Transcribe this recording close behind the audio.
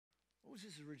What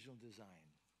was his original design?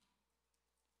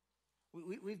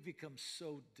 We've become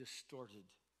so distorted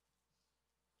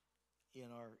in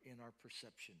our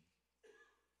perception.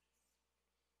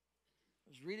 I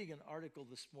was reading an article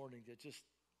this morning that just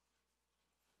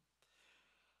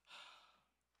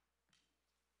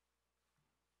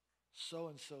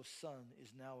so-and-so's son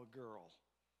is now a girl.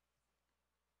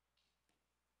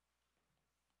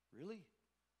 Really?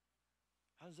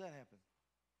 How does that happen?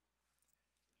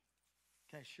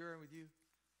 Can I share it with you?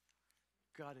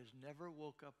 God has never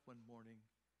woke up one morning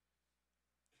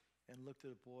and looked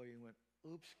at a boy and went,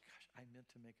 oops, gosh, I meant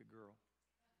to make a girl.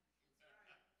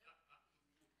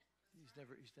 He's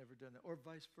never done that. Or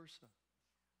vice versa.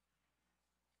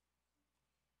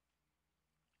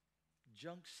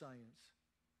 Junk science.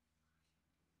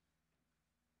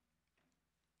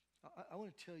 I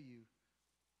want to tell you,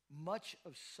 much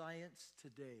of science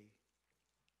today,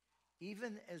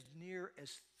 even as near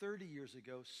as 30 years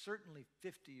ago, certainly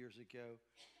 50 years ago,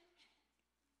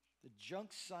 the junk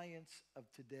science of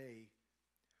today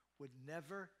would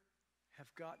never have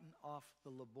gotten off the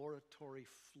laboratory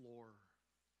floor,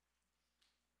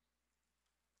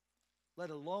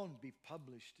 let alone be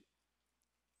published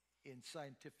in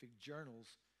scientific journals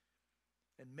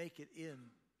and make it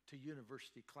into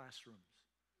university classrooms.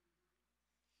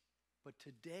 But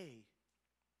today,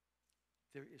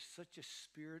 there is such a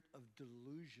spirit of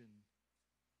delusion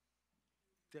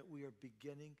that we are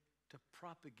beginning to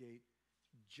propagate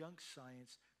junk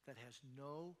science that has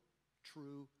no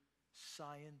true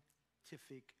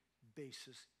scientific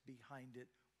basis behind it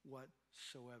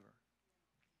whatsoever.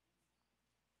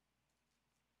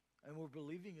 And we're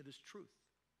believing it as truth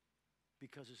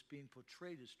because it's being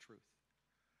portrayed as truth.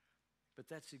 But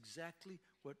that's exactly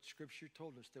what Scripture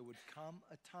told us. There would come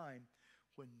a time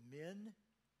when men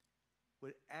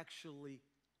would actually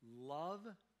love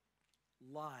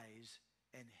lies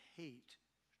and hate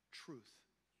truth.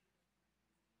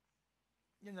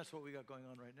 And that's what we got going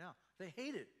on right now. They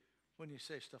hate it when you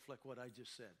say stuff like what I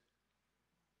just said.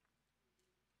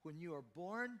 When you are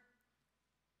born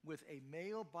with a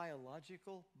male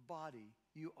biological body,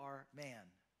 you are man.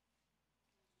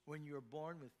 When you are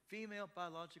born with female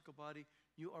biological body,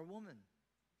 you are woman.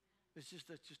 That's just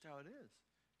how it is.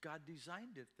 God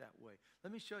designed it that way.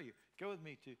 Let me show you. Go with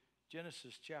me to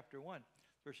Genesis chapter 1,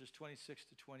 verses 26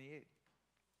 to 28.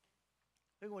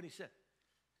 Look at what he said.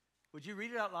 Would you read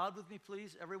it out loud with me,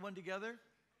 please, everyone together?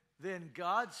 Then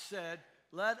God said,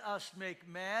 let us make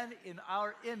man in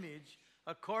our image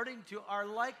according to our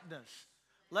likeness.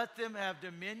 Let them have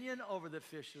dominion over the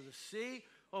fish of the sea,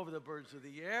 over the birds of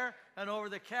the air, and over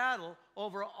the cattle,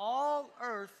 over all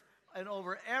earth, and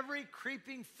over every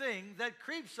creeping thing that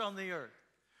creeps on the earth.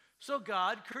 So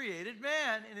God created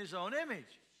man in his own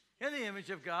image. In the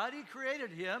image of God, he created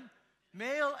him.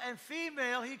 Male and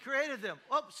female, he created them.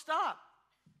 Oh, stop.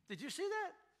 Did you see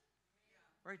that?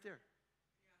 Yeah. Right there.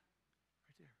 Yeah.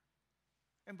 Right there.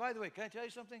 And by the way, can I tell you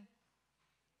something?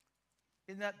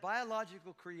 In that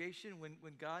biological creation,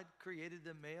 when God created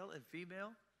the male and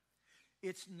female,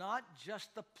 it's not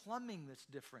just the plumbing that's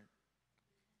different.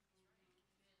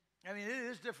 I mean, it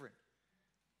is different.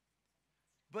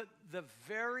 But the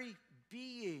very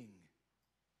being,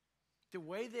 the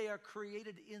way they are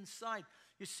created inside,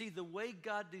 you see, the way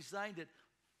God designed it,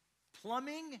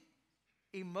 plumbing,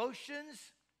 emotions,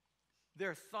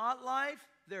 their thought life,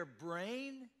 their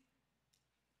brain,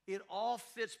 it all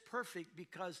fits perfect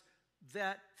because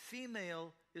that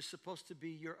female is supposed to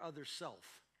be your other self.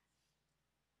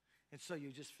 And so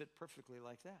you just fit perfectly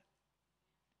like that.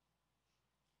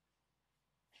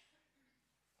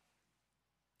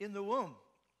 In the womb,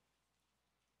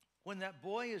 when that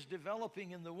boy is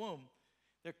developing in the womb,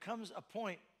 there comes a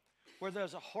point where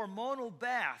there's a hormonal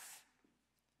bath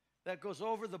that goes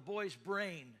over the boy's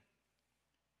brain.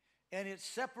 And it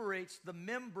separates the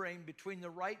membrane between the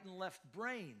right and left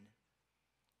brain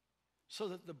so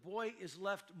that the boy is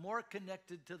left more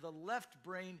connected to the left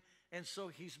brain, and so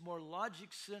he's more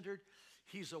logic-centered.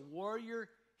 He's a warrior.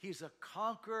 He's a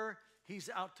conqueror. He's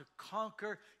out to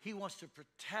conquer. He wants to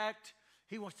protect.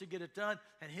 He wants to get it done,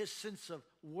 and his sense of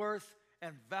worth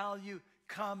and value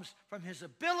comes from his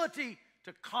ability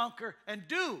to conquer and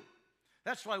do.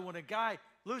 That's why when a guy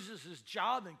loses his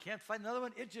job and can't find another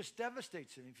one, it just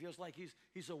devastates him. He feels like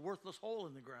he's a worthless hole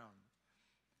in the ground.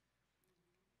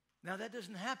 Now, that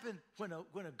doesn't happen when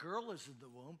a girl is in the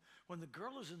womb. When the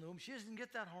girl is in the womb, she doesn't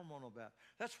get that hormonal bath.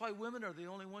 That's why women are the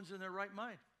only ones in their right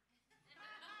mind.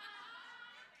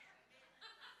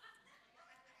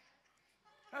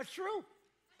 That's true.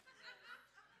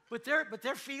 But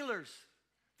they're feelers.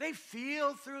 They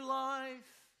feel through life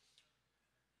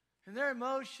and their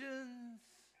emotions.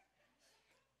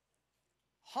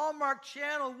 Hallmark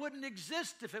Channel wouldn't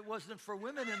exist if it wasn't for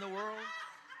women in the world.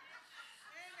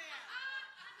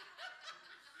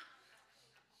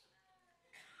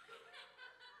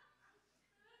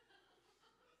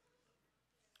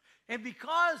 And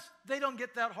because they don't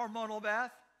get that hormonal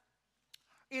bath,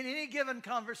 in any given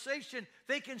conversation,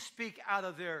 they can speak out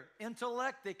of their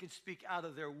intellect, they can speak out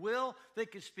of their will, they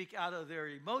can speak out of their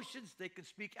emotions, they can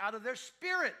speak out of their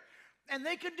spirit. And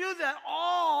they can do that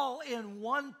all in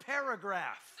one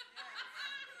paragraph.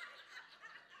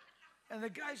 And the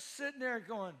guy's sitting there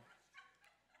going,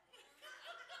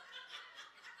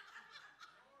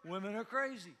 women are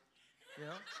crazy, you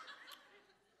know?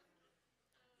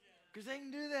 Because they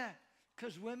can do that.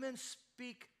 Because women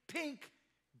speak pink,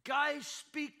 guys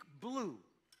speak blue.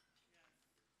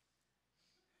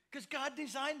 Because God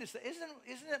designed us.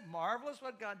 Isn't it marvelous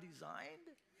what God designed?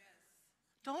 Yes.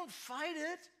 Don't fight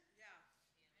it.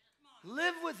 Yeah.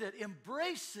 Live with it.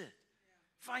 Embrace it. Yeah.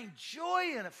 Find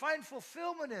joy in it. Find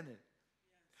fulfillment in it. Yeah.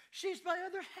 She's my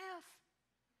other half.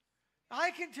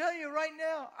 I can tell you right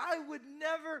now, I would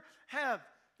never have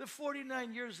the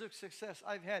 49 years of success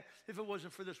I've had if it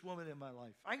wasn't for this woman in my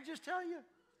life. I can just tell you.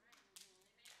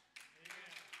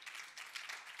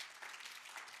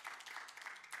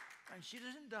 And she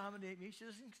doesn't dominate me. She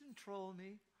doesn't control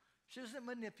me. She doesn't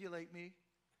manipulate me.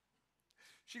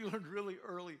 She learned really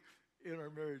early in our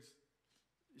marriage.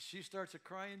 She starts a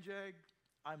crying jag,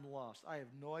 I'm lost. I have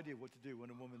no idea what to do when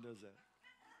a woman does that.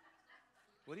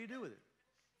 What do you do with it?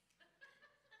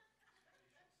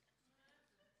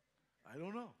 I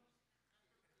don't know.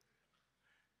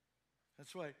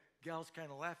 That's why gals kind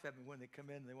of laugh at me when they come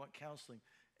in and they want counseling.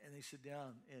 And they sit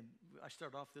down, and I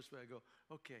start off this way. I go,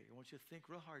 okay, I want you to think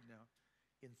real hard now.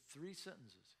 In 3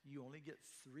 sentences, you only get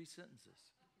 3 sentences.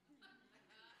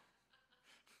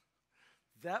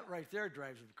 That right there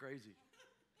drives them crazy.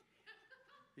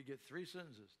 You get 3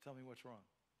 sentences. Tell me what's wrong.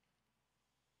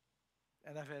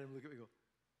 And I've had him look at me and go,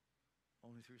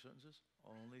 only 3 sentences?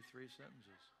 Only 3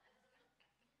 sentences.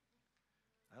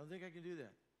 I don't think I can do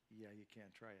that. Yeah, you can.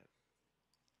 Try it.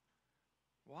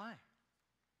 Why?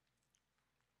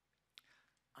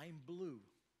 I'm blue.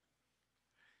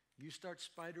 You start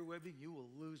spider webbing, you will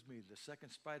lose me the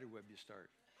second spider web you start.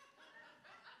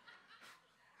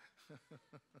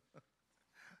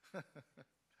 Amen?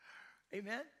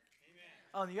 Amen?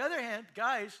 On the other hand,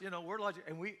 guys, you know, we're logic,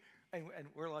 and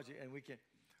we're logic, and we can.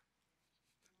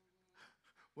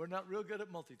 We're not real good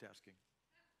at multitasking.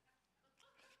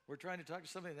 We're trying to talk to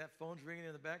somebody, and that phone's ringing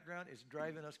in the background. It's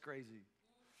driving us crazy.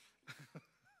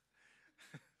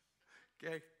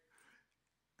 Okay?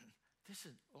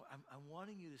 Listen, I'm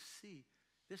wanting you to see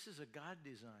this is a God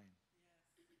design.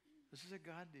 Yes. This is a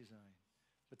God design.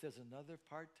 But there's another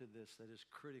part to this that is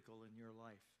critical in your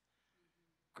life.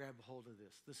 Grab hold of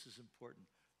this. This is important.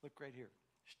 Look right here.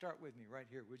 Start with me right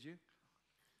here, would you?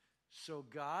 So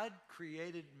God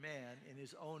created man in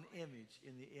his own image.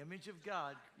 In the image of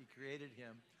God, he created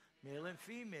him. Male and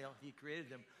female, he created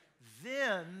them.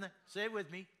 Then, say it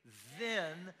with me,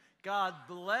 then God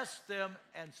blessed them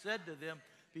and said to them,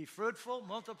 be fruitful,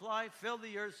 multiply, fill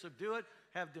the earth, subdue it,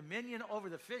 have dominion over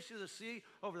the fish of the sea,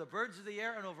 over the birds of the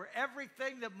air, and over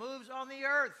everything that moves on the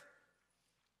earth.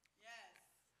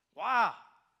 Yes. Wow.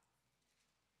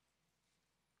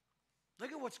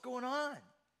 Look at what's going on.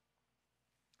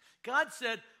 God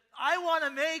said, I want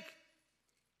to make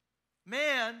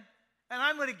man, and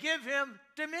I'm going to give him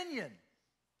dominion.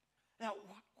 Now,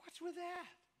 what's with that?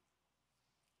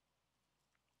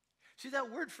 See,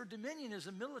 that word for dominion is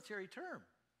a military term.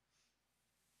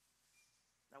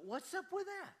 Now, what's up with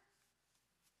that?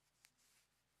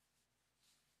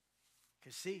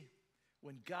 Because, see,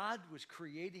 when God was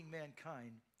creating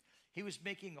mankind, he was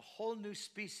making a whole new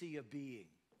species of being.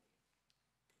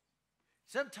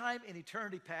 Sometime in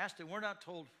eternity past, and we're not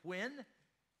told when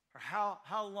or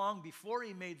how long before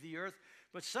he made the earth,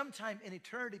 but sometime in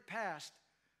eternity past,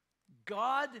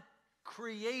 God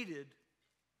created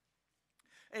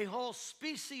a whole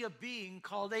species of being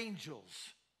called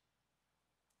angels.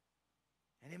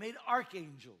 And he made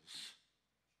archangels.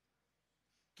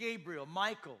 Gabriel,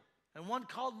 Michael, and one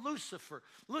called Lucifer.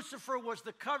 Lucifer was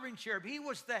the covering cherub. He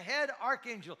was the head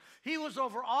archangel. He was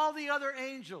over all the other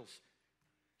angels.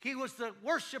 He was the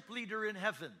worship leader in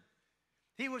heaven.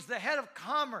 He was the head of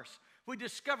commerce. We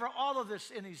discover all of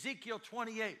this in Ezekiel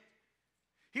 28.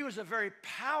 He was a very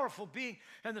powerful being,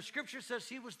 and the scripture says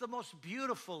he was the most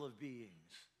beautiful of beings.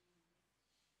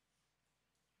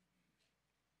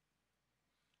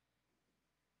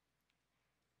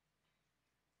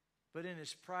 But in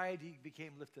his pride, he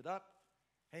became lifted up.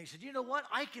 And he said, you know what?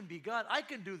 I can be God. I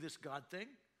can do this God thing.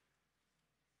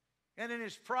 And in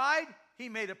his pride, He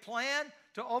made a plan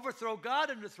to overthrow God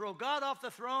and to throw God off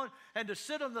the throne and to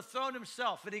sit on the throne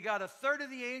himself. And he got a third of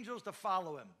the angels to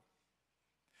follow him.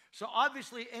 So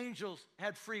obviously angels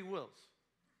had free wills.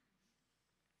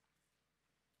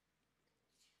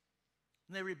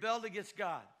 And they rebelled against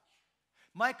God.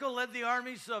 Michael led the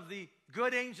armies of the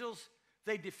good angels.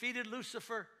 They defeated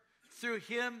Lucifer. Through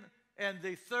him and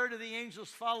the third of the angels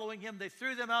following him, they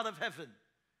threw them out of heaven.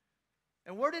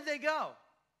 And where did they go?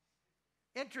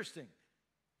 Interesting.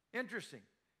 Interesting.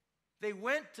 They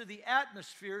went to the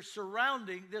atmosphere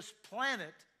surrounding this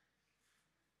planet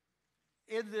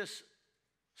in this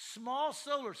small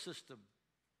solar system.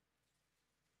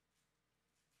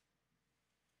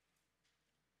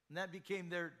 And that became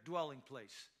their dwelling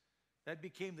place. That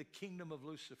became the kingdom of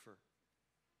Lucifer.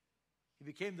 He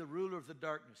became the ruler of the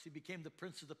darkness. He became the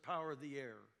prince of the power of the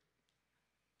air.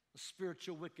 The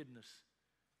spiritual wickedness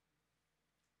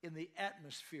in the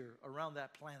atmosphere around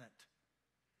that planet.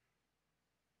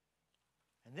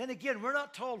 And then again, we're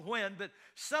not told when, but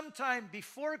sometime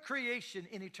before creation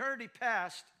in eternity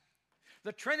past,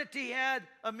 the Trinity had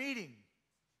a meeting.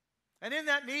 And in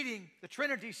that meeting, the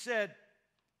Trinity said,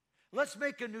 let's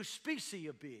make a new species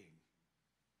of being.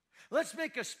 Let's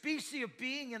make a species of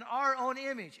being in our own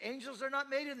image. Angels are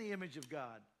not made in the image of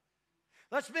God.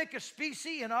 Let's make a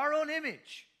species in our own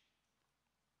image.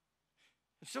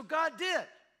 And so God did.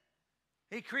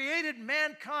 He created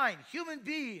mankind, human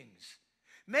beings,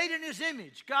 made in his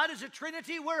image. God is a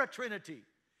Trinity, we're a Trinity.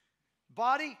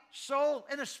 Body, soul,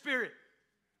 and a spirit.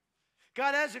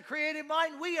 God has a creative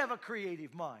mind, we have a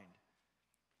creative mind.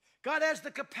 God has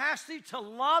the capacity to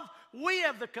love, we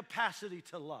have the capacity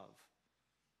to love.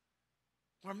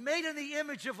 We're made in the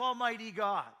image of Almighty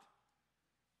God.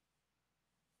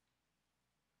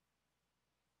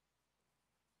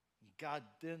 God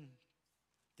then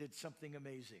did something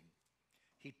amazing.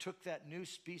 He took that new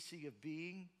species of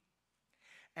being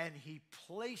and he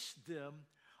placed them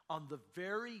on the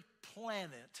very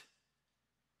planet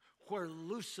where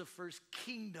Lucifer's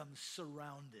kingdom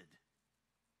surrounded.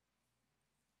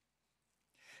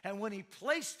 And when he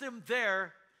placed them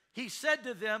there, he said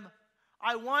to them,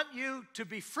 I want you to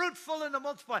be fruitful and to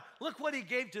multiply. Look what he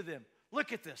gave to them.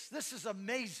 Look at this. This is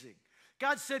amazing.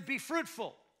 God said, be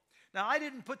fruitful. Now, I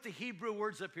didn't put the Hebrew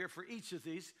words up here for each of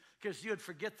these because you'd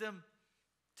forget them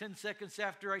 10 seconds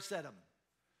after I said them.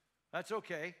 That's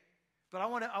okay. But I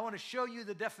want to show you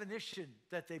the definition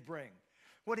that they bring.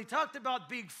 When he talked about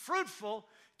being fruitful,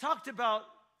 talked about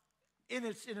in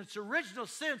its original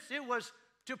sense, it was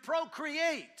to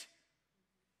procreate.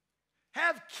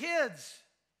 Have kids.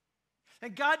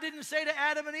 And God didn't say to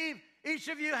Adam and Eve, each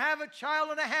of you have a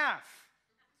child and a half.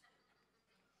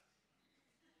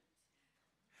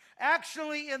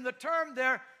 Actually, in the term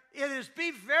there, it is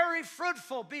be very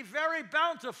fruitful, be very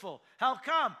bountiful. How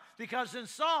come? Because in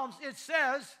Psalms it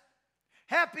says,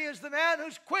 happy is the man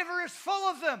whose quiver is full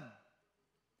of them.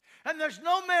 And there's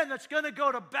no man that's going to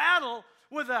go to battle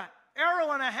with an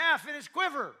arrow and a half in his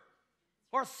quiver,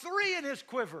 or 3 in his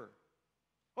quiver,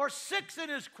 or 6 in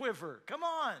his quiver. Come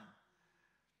on.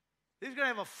 He's going to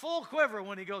have a full quiver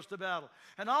when he goes to battle.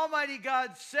 And Almighty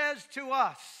God says to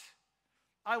us,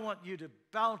 I want you to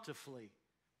bountifully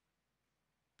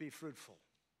be fruitful.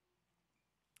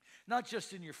 Not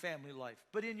just in your family life,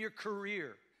 but in your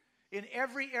career. In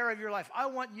every area of your life, I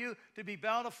want you to be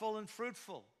bountiful and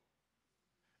fruitful.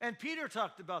 And Peter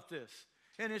talked about this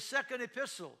in his second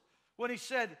epistle when he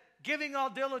said, giving all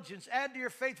diligence, add to your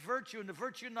faith virtue, and to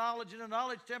virtue knowledge, and to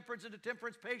knowledge temperance, and to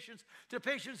temperance patience, to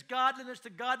patience godliness, to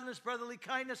godliness brotherly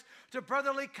kindness, to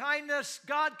brotherly kindness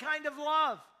God kind of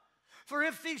love. For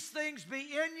if these things be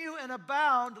in you and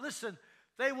abound, listen,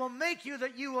 they will make you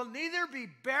that you will neither be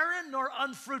barren nor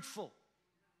unfruitful.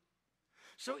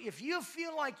 So if you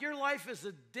feel like your life is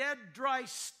a dead, dry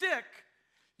stick,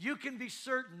 you can be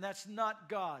certain that's not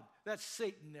God. That's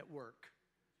Satan at work.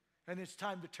 And it's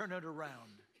time to turn it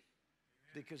around.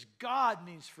 Because God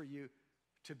means for you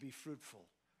to be fruitful.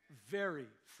 Very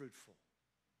fruitful.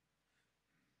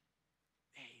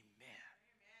 Amen.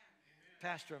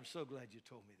 Pastor, I'm so glad you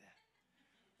told me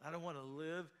that. I don't want to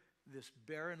live this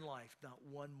barren life not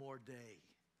one more day.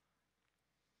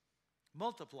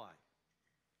 Multiply.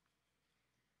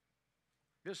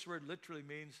 This word literally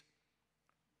means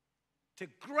to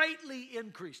greatly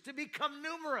increase, to become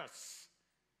numerous,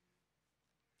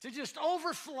 to just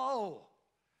overflow.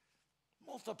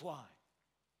 Multiply.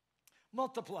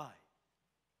 Multiply.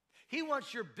 He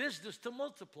wants your business to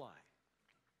multiply.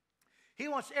 He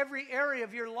wants every area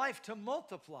of your life to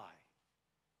multiply.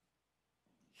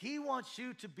 He wants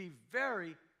you to be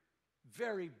very,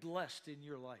 very blessed in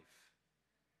your life.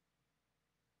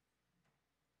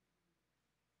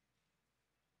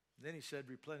 Then he said,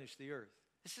 replenish the earth.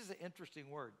 This is an interesting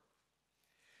word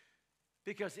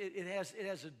because it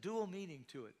has a dual meaning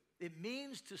to it. It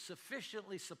means to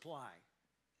sufficiently supply,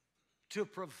 to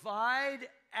provide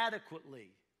adequately.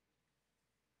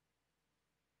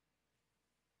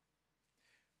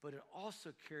 But it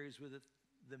also carries with it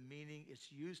the meaning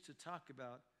it's used to talk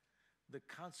about the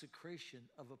consecration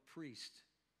of a priest.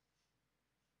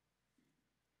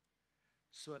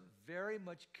 So it very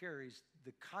much carries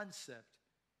the concept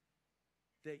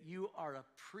that you are a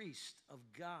priest of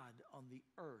God on the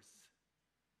earth.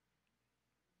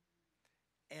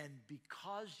 And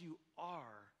because you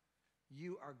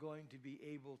are going to be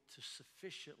able to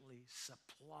sufficiently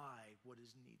supply what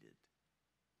is needed.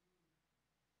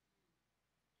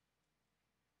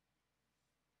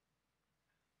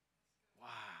 Wow.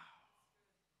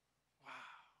 Wow.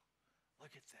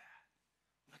 Look at that.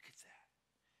 Look at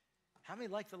that. How many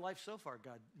like the life so far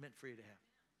God meant for you to have?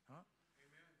 Huh?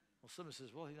 Amen. Well, someone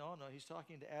says, well, no, he's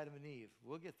talking to Adam and Eve.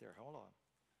 We'll get there. Hold on.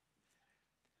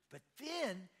 But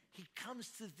then he comes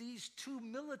to these two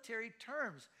military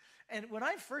terms. And when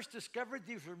I first discovered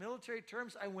these were military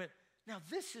terms, I went, now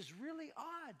this is really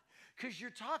odd. Because you're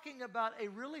talking about a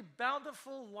really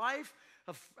bountiful life,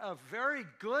 a very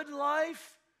good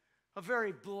life, a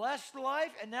very blessed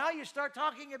life. And now you start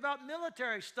talking about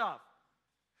military stuff.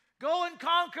 Go and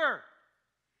conquer.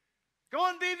 Go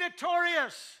and be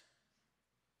victorious.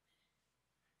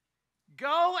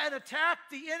 Go and attack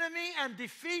the enemy and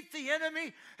defeat the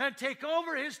enemy and take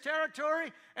over his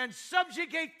territory and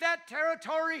subjugate that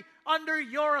territory under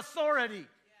your authority. Yes.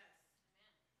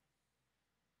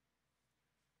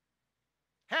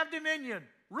 Have dominion.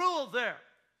 Rule there.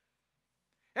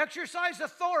 Exercise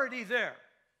authority there.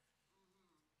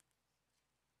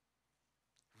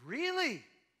 Really?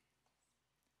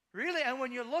 Really? And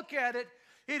when you look at it,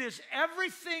 it is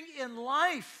everything in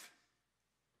life.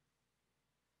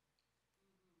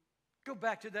 Go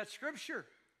back to that scripture.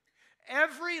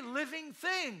 Every living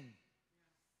thing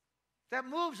that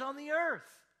moves on the earth.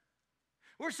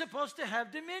 We're supposed to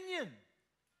have dominion.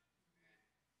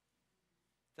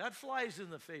 That flies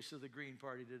in the face of the Green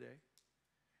Party today.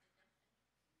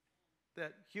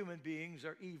 That human beings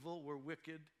are evil, we're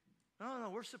wicked.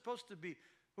 No, we're supposed to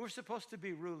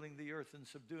be ruling the earth and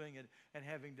subduing it and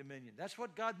having dominion. That's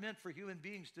what God meant for human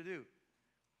beings to do.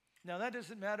 Now, that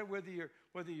doesn't matter whether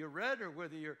you're red or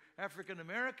whether you're African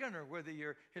American or whether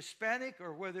you're Hispanic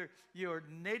or whether you're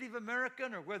Native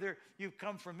American or whether you've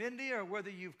come from India or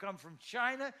whether you've come from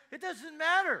China. It doesn't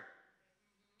matter.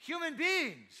 Human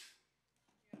beings.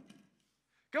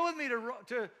 Go with me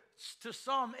to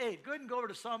Psalm 8. Go ahead and go over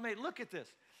to Psalm 8. Look at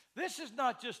this. This is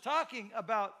not just talking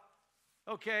about,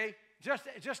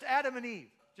 just Adam and Eve.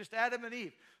 Just Adam and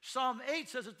Eve. Psalm 8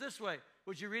 says it this way.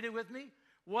 Would you read it with me?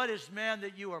 What is man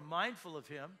that you are mindful of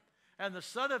him, and the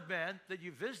Son of Man that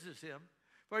you visit him?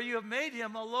 For you have made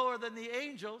him a lower than the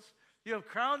angels. You have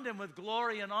crowned him with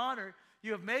glory and honor.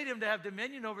 You have made him to have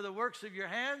dominion over the works of your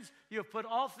hands. You have put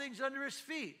all things under his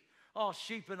feet. All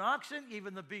sheep and oxen,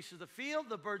 even the beasts of the field,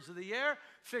 the birds of the air,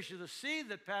 fish of the sea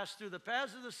that pass through the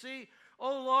paths of the sea.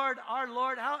 O Lord, our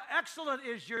Lord, how excellent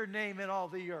is your name in all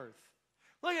the earth.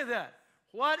 Look at that.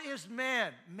 What is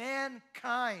man?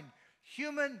 Mankind.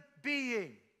 Human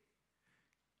being.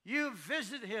 You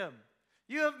visit him.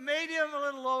 You have made him a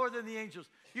little lower than the angels.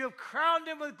 You have crowned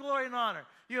him with glory and honor.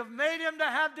 You have made him to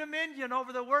have dominion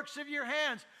over the works of your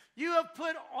hands. You have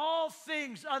put all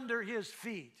things under his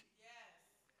feet.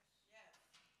 Yes.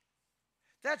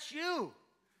 That's you.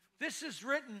 This is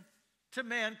written to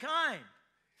mankind.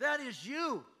 That is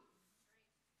you.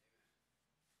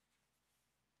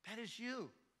 That is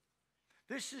you.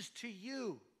 This is to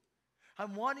you.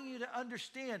 I'm wanting you to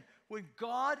understand, when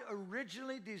God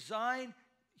originally designed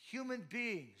human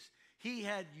beings, he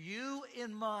had you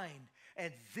in mind,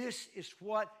 and this is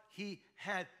what he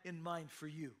had in mind for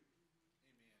you.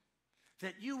 Amen.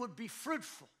 That you would be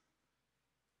fruitful,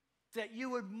 that you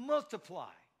would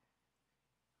multiply,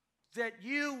 that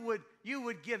you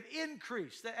would give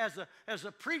increase, that as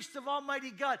a priest of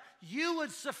Almighty God, you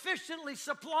would sufficiently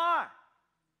supply.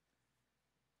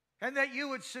 And that you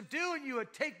would subdue and you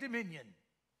would take dominion.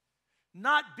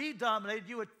 Not be dominated,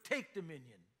 you would take dominion.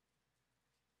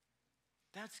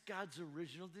 That's God's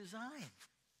original design.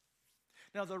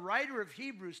 Now, the writer of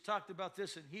Hebrews talked about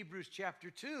this in Hebrews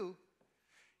chapter 2.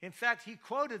 In fact, he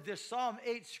quoted this Psalm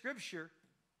 8 scripture.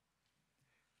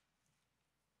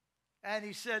 And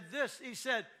he said this, he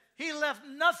said, he left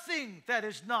nothing that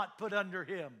is not put under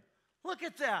him. Look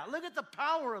at that. Look at the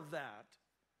power of that.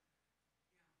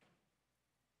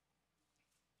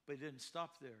 But he didn't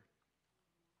stop there.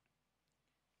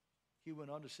 He went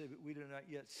on to say, but we do not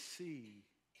yet see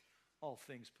all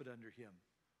things put under him.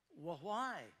 Well,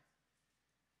 why?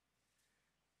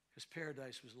 Because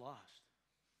paradise was lost.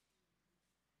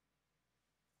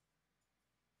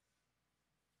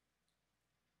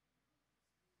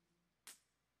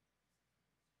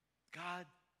 God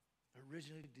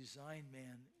originally designed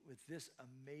man with this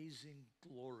amazing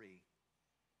glory.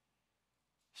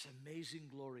 This amazing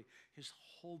glory. His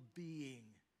whole being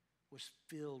was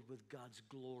filled with God's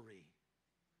glory.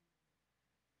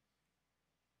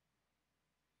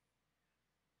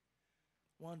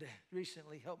 Wanda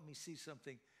recently helped me see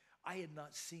something I had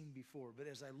not seen before, but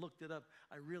as I looked it up,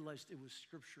 I realized it was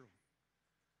scriptural.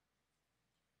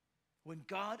 When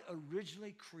God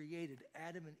originally created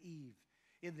Adam and Eve,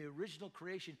 in the original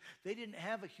creation, they didn't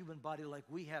have a human body like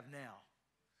we have now,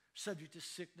 subject to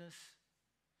sickness,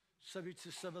 subject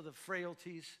to some of the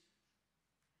frailties.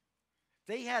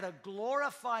 They had a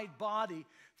glorified body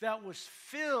that was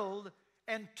filled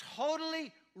and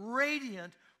totally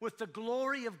radiant with the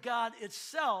glory of God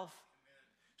itself.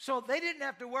 So they didn't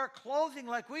have to wear clothing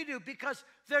like we do because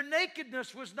their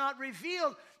nakedness was not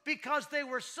revealed because they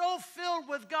were so filled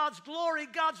with God's glory.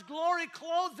 God's glory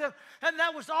clothed them, and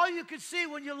that was all you could see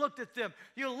when you looked at them.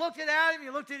 You looked at Adam,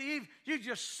 you looked at Eve, you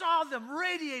just saw them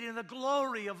radiating the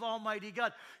glory of Almighty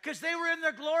God because they were in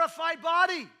their glorified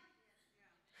body.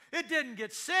 It didn't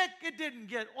get sick, it didn't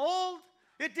get old,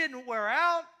 it didn't wear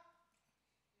out,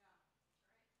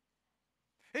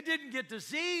 it didn't get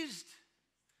diseased.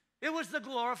 It was the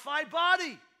glorified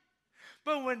body.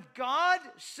 But when God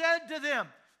said to them,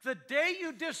 the day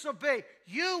you disobey,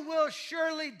 you will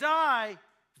surely die,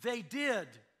 they did.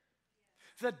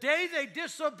 The day they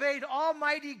disobeyed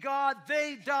Almighty God,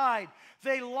 they died.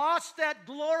 They lost that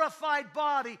glorified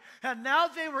body, and now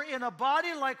they were in a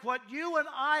body like what you and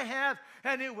I have,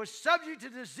 and it was subject to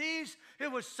disease,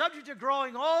 it was subject to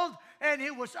growing old, and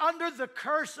it was under the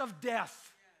curse of death.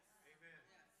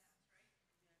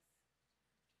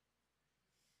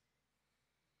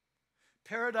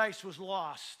 Paradise was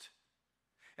lost.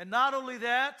 And not only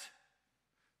that,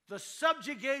 the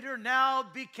subjugator now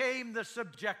became the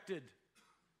subjected.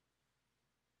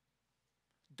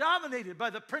 Dominated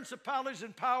by the principalities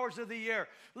and powers of the air,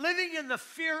 living in the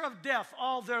fear of death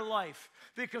all their life,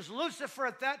 because Lucifer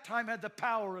at that time had the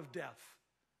power of death.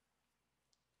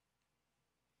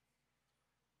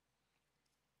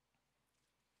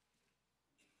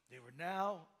 They were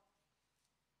now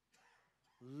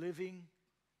living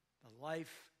the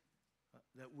life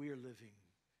that we are living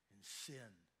in sin.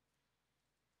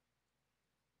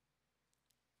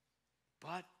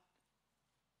 But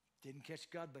didn't catch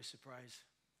God by surprise.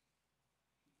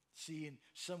 See,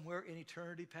 somewhere in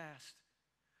eternity past,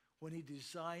 when he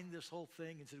designed this whole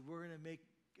thing and said, we're going to make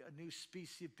a new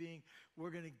species of being,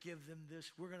 we're going to give them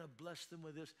this, we're going to bless them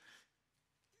with this,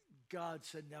 God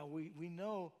said, now we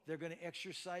know they're going to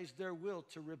exercise their will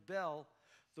to rebel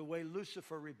the way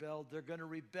Lucifer rebelled. They're going to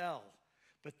rebel.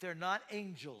 But they're not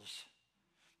angels.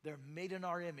 They're made in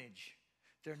our image.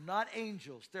 They're not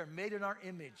angels. They're made in our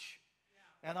image.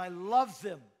 And I love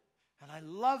them. And I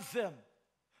love them.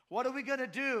 What are we going to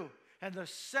do? And the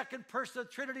second person of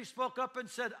the Trinity spoke up and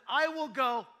said, I will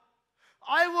go.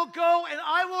 I will go and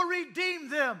I will redeem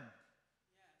them.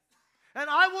 And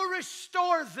I will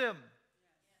restore them.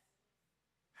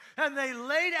 And they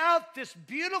laid out this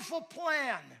beautiful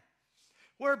plan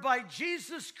whereby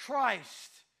Jesus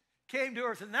Christ came to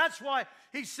earth. And that's why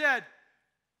he said,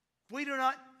 we do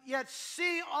not yet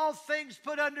see all things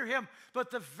put under him. But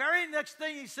the very next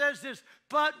thing he says is,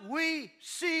 but we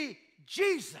see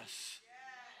Jesus,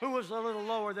 who was a little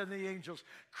lower than the angels,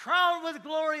 crowned with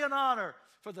glory and honor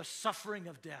for the suffering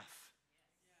of death.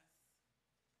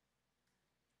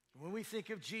 When we think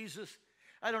of Jesus,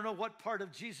 I don't know what part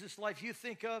of Jesus' life you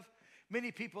think of.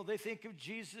 Many people, they think of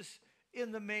Jesus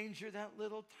in the manger, that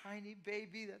little tiny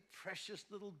baby, that precious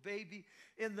little baby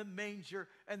in the manger,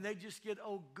 and they just get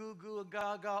goo goo and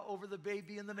gaga over the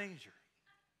baby in the manger.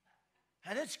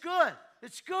 And it's good.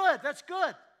 It's good. That's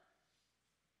good.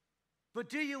 But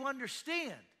do you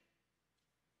understand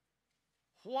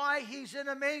why he's in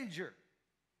a manger?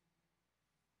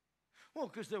 Well,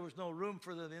 because there was no room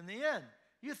for them in the end.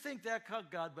 You think that caught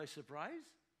God by surprise?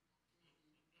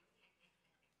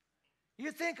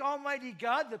 You think Almighty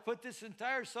God that put this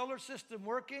entire solar system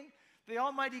working, the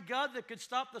Almighty God that could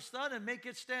stop the sun and make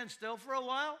it stand still for a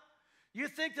while, you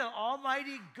think that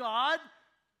Almighty God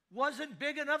wasn't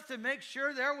big enough to make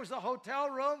sure there was a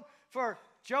hotel room for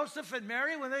Joseph and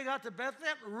Mary when they got to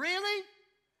Bethlehem? Really?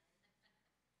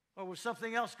 Or was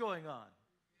something else going on?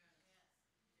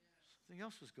 Something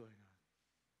else was going on.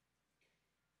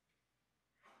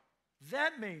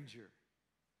 That manger,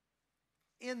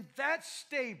 in that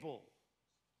stable,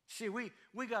 See, we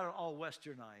got it all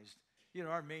westernized. You know,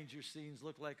 our manger scenes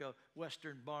look like a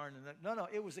western barn. And no,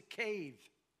 it was a cave.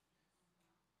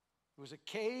 It was a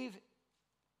cave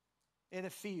in a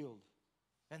field.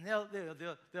 And they'll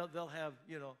have,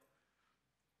 you know,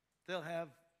 they'll have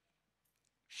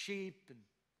sheep and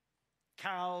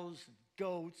cows and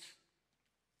goats.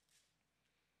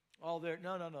 All there.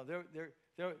 No.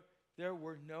 There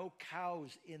were no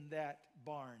cows in that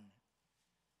barn.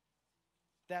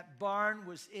 That barn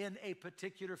was in a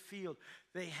particular field.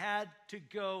 They had to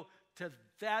go to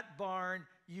that barn,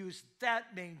 use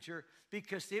that manger,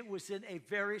 because it was in a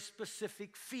very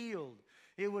specific field.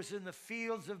 It was in the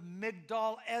fields of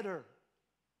Migdal Eder.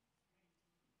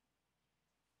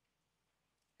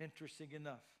 Interesting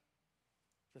enough,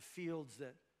 the fields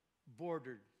that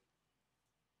bordered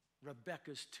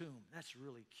Rebekah's tomb. That's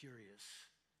really curious.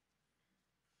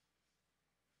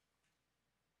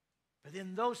 But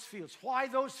in those fields, why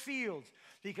those fields?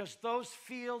 Because those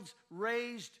fields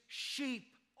raised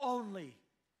sheep only.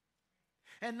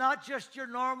 And not just your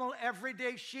normal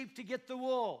everyday sheep to get the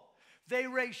wool. They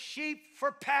raised sheep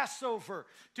for Passover,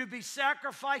 to be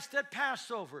sacrificed at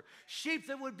Passover. Sheep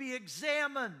that would be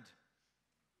examined.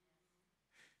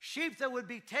 Sheep that would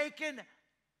be taken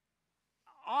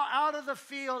out of the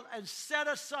field and set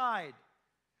aside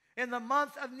in the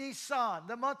month of Nisan,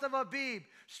 the month of Abib,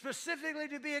 specifically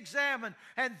to be examined,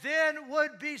 and then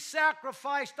would be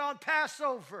sacrificed on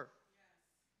Passover.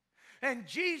 And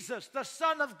Jesus, the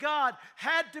Son of God,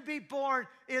 had to be born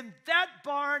in that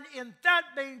barn, in that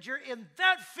manger, in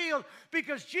that field,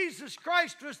 because Jesus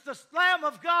Christ was the Lamb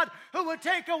of God who would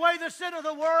take away the sin of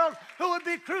the world, who would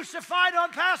be crucified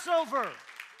on Passover.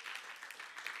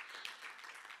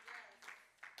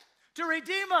 To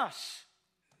redeem us.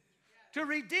 To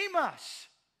redeem us.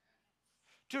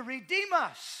 To redeem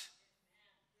us.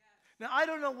 Now, I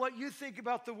don't know what you think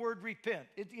about the word repent.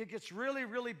 It gets really,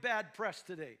 really bad press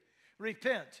today.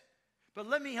 Repent. But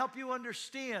let me help you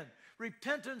understand.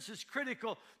 Repentance is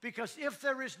critical, because if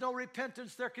there is no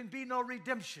repentance, there can be no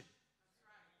redemption.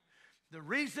 The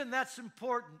reason that's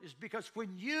important is because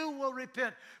when you will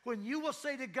repent, when you will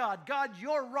say to God, God,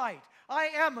 you're right. I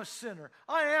am a sinner.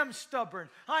 I am stubborn.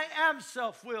 I am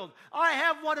self-willed. I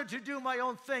have wanted to do my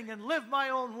own thing and live my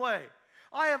own way.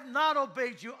 I have not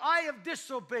obeyed you. I have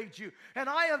disobeyed you. And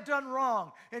I have done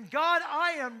wrong. And God,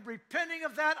 I am repenting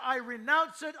of that. I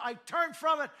renounce it. I turn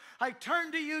from it. I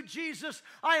turn to you, Jesus.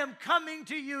 I am coming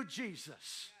to you,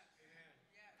 Jesus.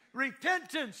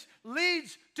 Repentance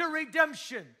leads to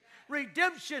redemption.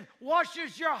 Redemption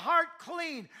washes your heart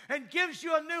clean and gives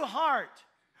you a new heart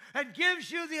and gives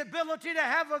you the ability to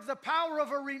have the power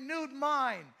of a renewed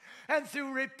mind. And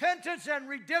through repentance and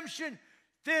redemption,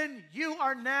 then you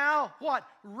are now, what?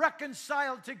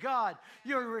 Reconciled to God.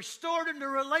 You're restored into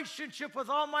relationship with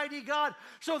Almighty God,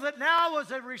 so that now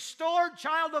as a restored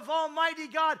child of Almighty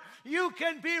God, you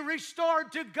can be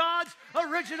restored to God's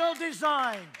original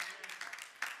design.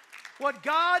 What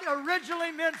God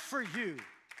originally meant for you.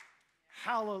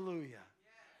 Hallelujah.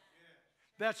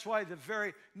 That's why the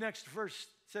very next verse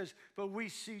says, but we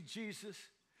see Jesus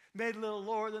made a little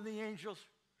lower than the angels,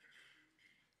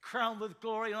 crowned with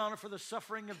glory and honor for the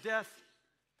suffering of death,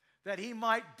 that he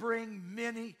might bring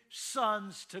many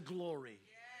sons to glory.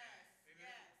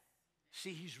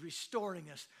 See, he's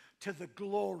restoring us to the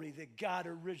glory that God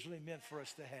originally meant for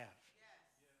us to have.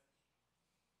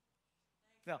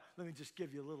 Now, let me just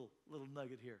give you a little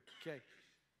nugget here, okay?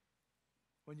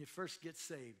 When you first get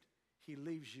saved, he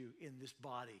leaves you in this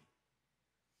body.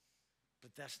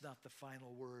 But that's not the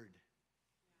final word.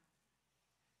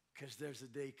 Because there's a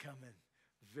day coming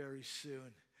very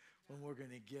soon when we're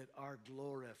going to get our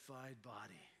glorified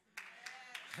body.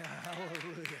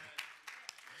 Hallelujah.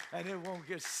 And it won't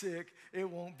get sick. It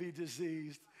won't be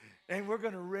diseased. And we're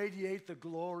going to radiate the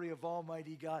glory of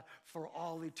Almighty God for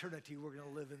all eternity. We're going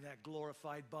to live in that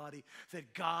glorified body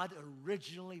that God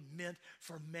originally meant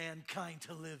for mankind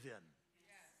to live in.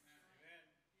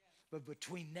 But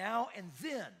between now and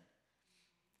then,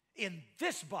 in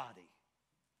this body,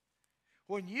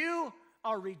 when you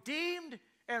are redeemed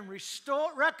and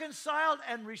restored, reconciled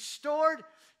and restored,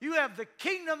 you have the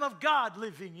kingdom of God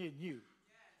living in you.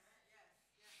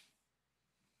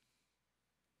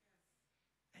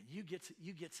 And you get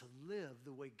to live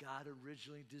the way God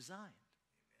originally designed.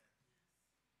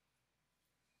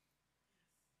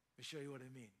 Let me show you what I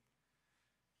mean.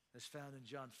 That's found in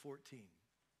John 14,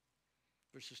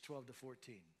 verses 12 to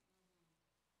 14.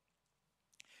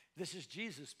 This is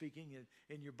Jesus speaking.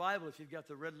 In your Bible, if you've got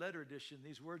the red letter edition,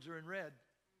 these words are in red.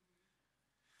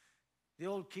 The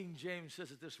old King James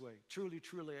says it this way: truly,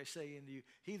 truly, I say unto you,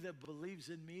 he that believes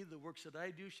in me, the works that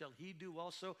I do, shall he do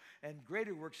also, and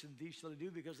greater works than these shall he do,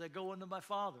 because I go unto my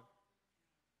Father.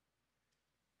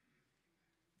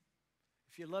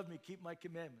 If you love me, keep my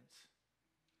commandments.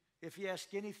 If you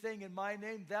ask anything in my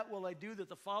name, that will I do, that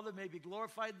the Father may be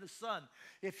glorified in the Son.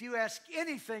 If you ask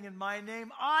anything in my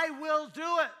name, I will do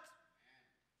it.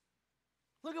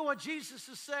 Look at what Jesus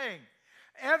is saying.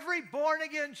 Every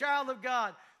born-again child of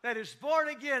God that is born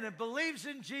again and believes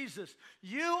in Jesus,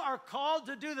 you are called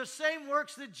to do the same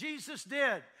works that Jesus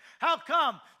did. How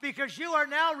come? Because you are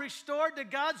now restored to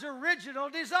God's original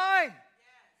design.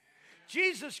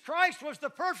 Jesus Christ was the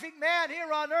perfect man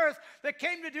here on earth that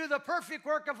came to do the perfect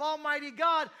work of Almighty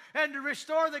God and to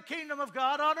restore the kingdom of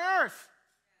God on earth.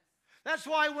 That's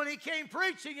why when he came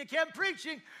preaching, he kept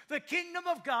preaching, the kingdom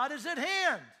of God is at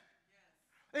hand.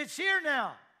 It's here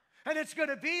now. And it's going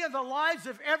to be in the lives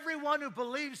of everyone who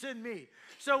believes in me.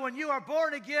 So when you are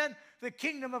born again, the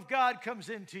kingdom of God comes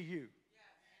into you.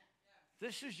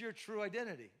 This is your true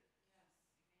identity.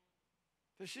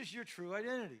 This is your true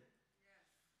identity.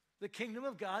 The kingdom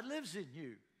of God lives in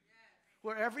you.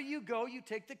 Wherever you go, you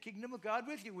take the kingdom of God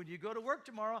with you. When you go to work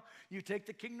tomorrow, you take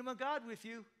the kingdom of God with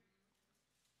you.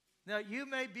 Now, you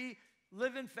may be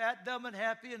living fat, dumb, and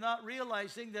happy and not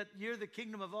realizing that you're the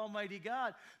kingdom of Almighty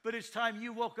God, but it's time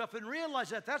you woke up and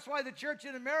realized that. That's why the church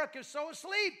in America is so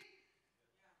asleep.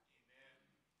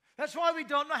 That's why we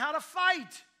don't know how to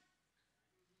fight.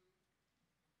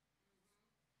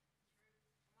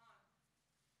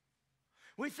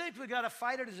 We think we got to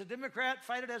fight it as a Democrat,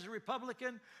 fight it as a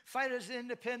Republican, fight it as an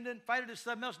independent, fight it as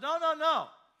something else. No, no, no.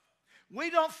 We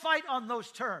don't fight on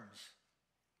those terms.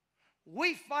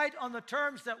 We fight on the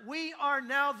terms that we are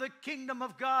now the kingdom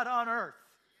of God on earth.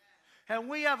 And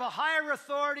we have a higher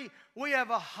authority. We have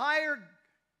a higher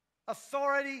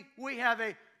authority. We have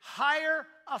a higher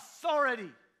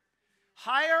authority.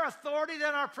 Higher authority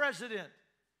than our president.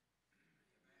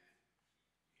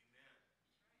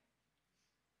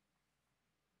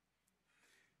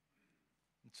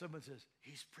 And someone says,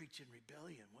 he's preaching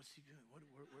rebellion. What's he doing?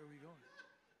 Where are we going?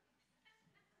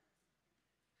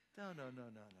 No, no, no,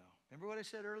 no, no. Remember what I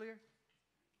said earlier?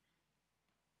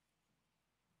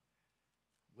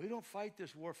 We don't fight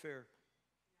this warfare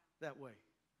that way.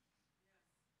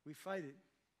 We fight it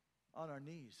on our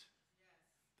knees.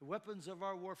 The weapons of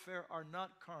our warfare are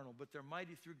not carnal, but they're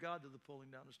mighty through God to the pulling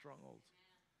down of strongholds.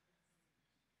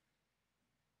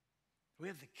 We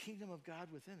have the kingdom of God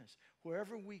within us.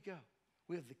 Wherever we go,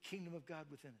 we have the kingdom of God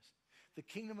within us. The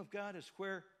kingdom of God is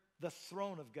where the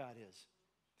throne of God is.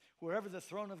 Wherever the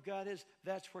throne of God is,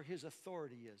 that's where his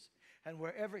authority is. And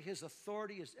wherever his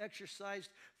authority is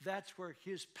exercised, that's where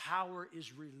his power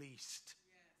is released.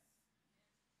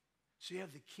 So you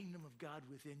have the kingdom of God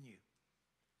within you.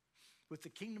 With the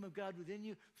kingdom of God within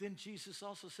you, then Jesus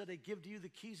also said, I give to you the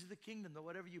keys of the kingdom, that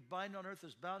whatever you bind on earth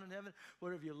is bound in heaven,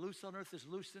 whatever you loose on earth is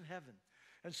loosed in heaven.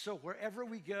 And so wherever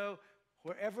we go,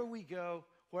 wherever we go,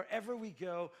 wherever we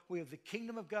go, we have the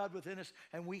kingdom of God within us,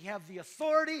 and we have the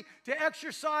authority to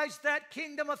exercise that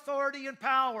kingdom authority and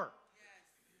power.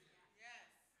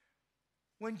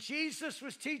 When Jesus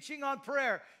was teaching on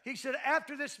prayer, he said,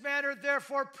 after this manner,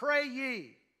 therefore, pray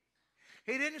ye.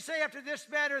 He didn't say after this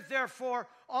manner, therefore,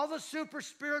 all the super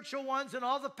spiritual ones and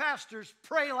all the pastors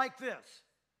pray like this.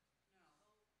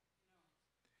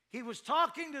 He was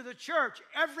talking to the church,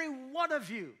 every one of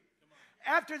you.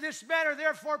 After this manner,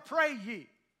 therefore, pray ye.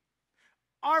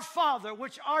 Our Father,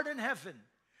 which art in heaven,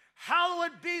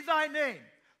 hallowed be thy name.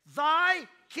 Thy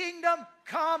kingdom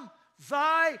come,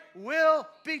 thy will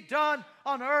be done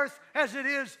on earth as it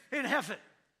is in heaven.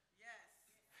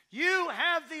 You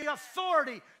have the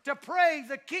authority to pray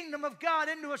the kingdom of God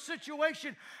into a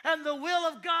situation and the will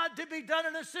of God to be done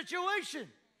in a situation. Amen.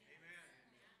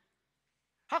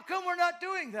 How come we're not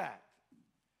doing that?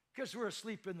 Because we're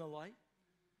asleep in the light.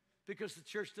 Because the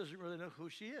church doesn't really know who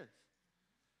she is.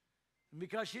 And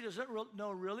because she doesn't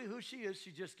know really who she is,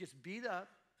 she just gets beat up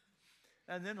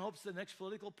and then hopes the next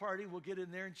political party will get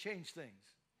in there and change things.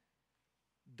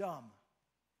 Dumb.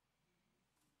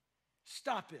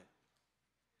 Stop it.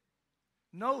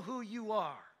 Know who you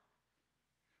are.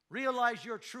 Realize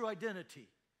your true identity.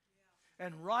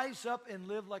 And rise up and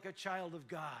live like a child of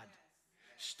God.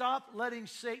 Stop letting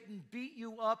Satan beat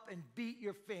you up and beat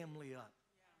your family up.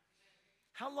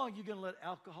 How long are you going to let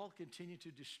alcohol continue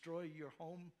to destroy your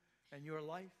home and your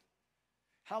life?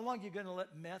 How long are you going to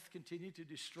let meth continue to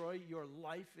destroy your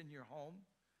life and your home?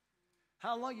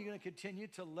 How long are you going to continue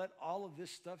to let all of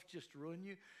this stuff just ruin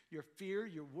you? Your fear,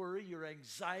 your worry, your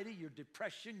anxiety, your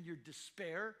depression, your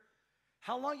despair.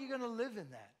 How long are you going to live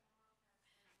in that?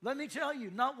 Let me tell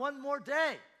you, not one more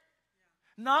day.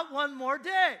 Not one more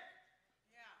day.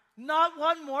 Not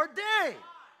one more day.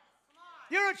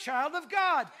 You're a child of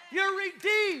God. You're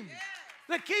redeemed.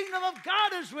 The kingdom of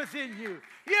God is within you.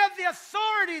 You have the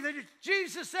authority that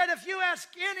Jesus said, if you ask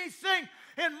anything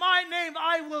in my name,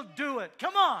 I will do it.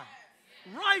 Come on.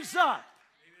 Rise up.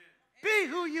 Be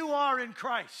who you are in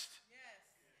Christ.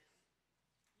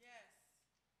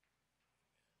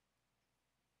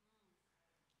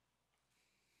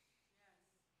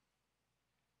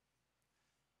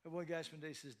 And one guy one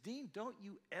day says, Dean, don't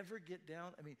you ever get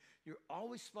down? I mean, you're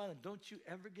always smiling. Don't you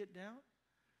ever get down?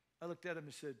 I looked at him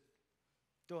and said,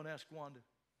 don't ask Wanda.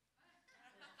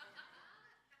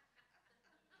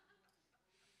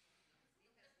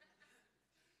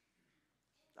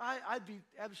 I'd be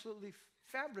absolutely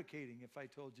fabricating if I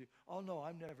told you, oh, no,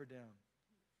 I'm never down.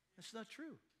 That's not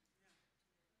true.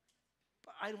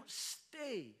 But I don't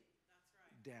stay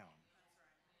down.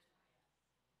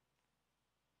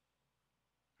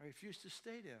 I refuse to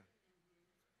stay down.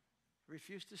 I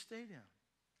refuse to stay down.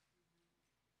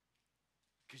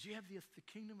 Because you have the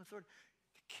kingdom authority.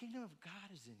 The kingdom of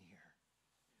God is in here.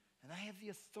 And I have the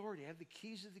authority. I have the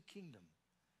keys of the kingdom.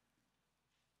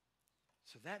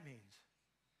 So that means,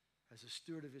 as a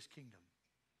steward of his kingdom,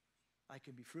 I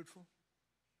can be fruitful.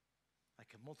 I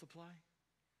can multiply.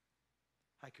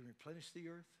 I can replenish the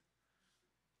earth.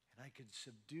 And I can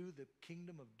subdue the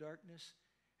kingdom of darkness.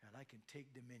 And I can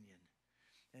take dominion.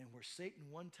 And where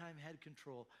Satan one time had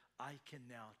control, I can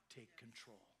now take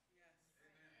control.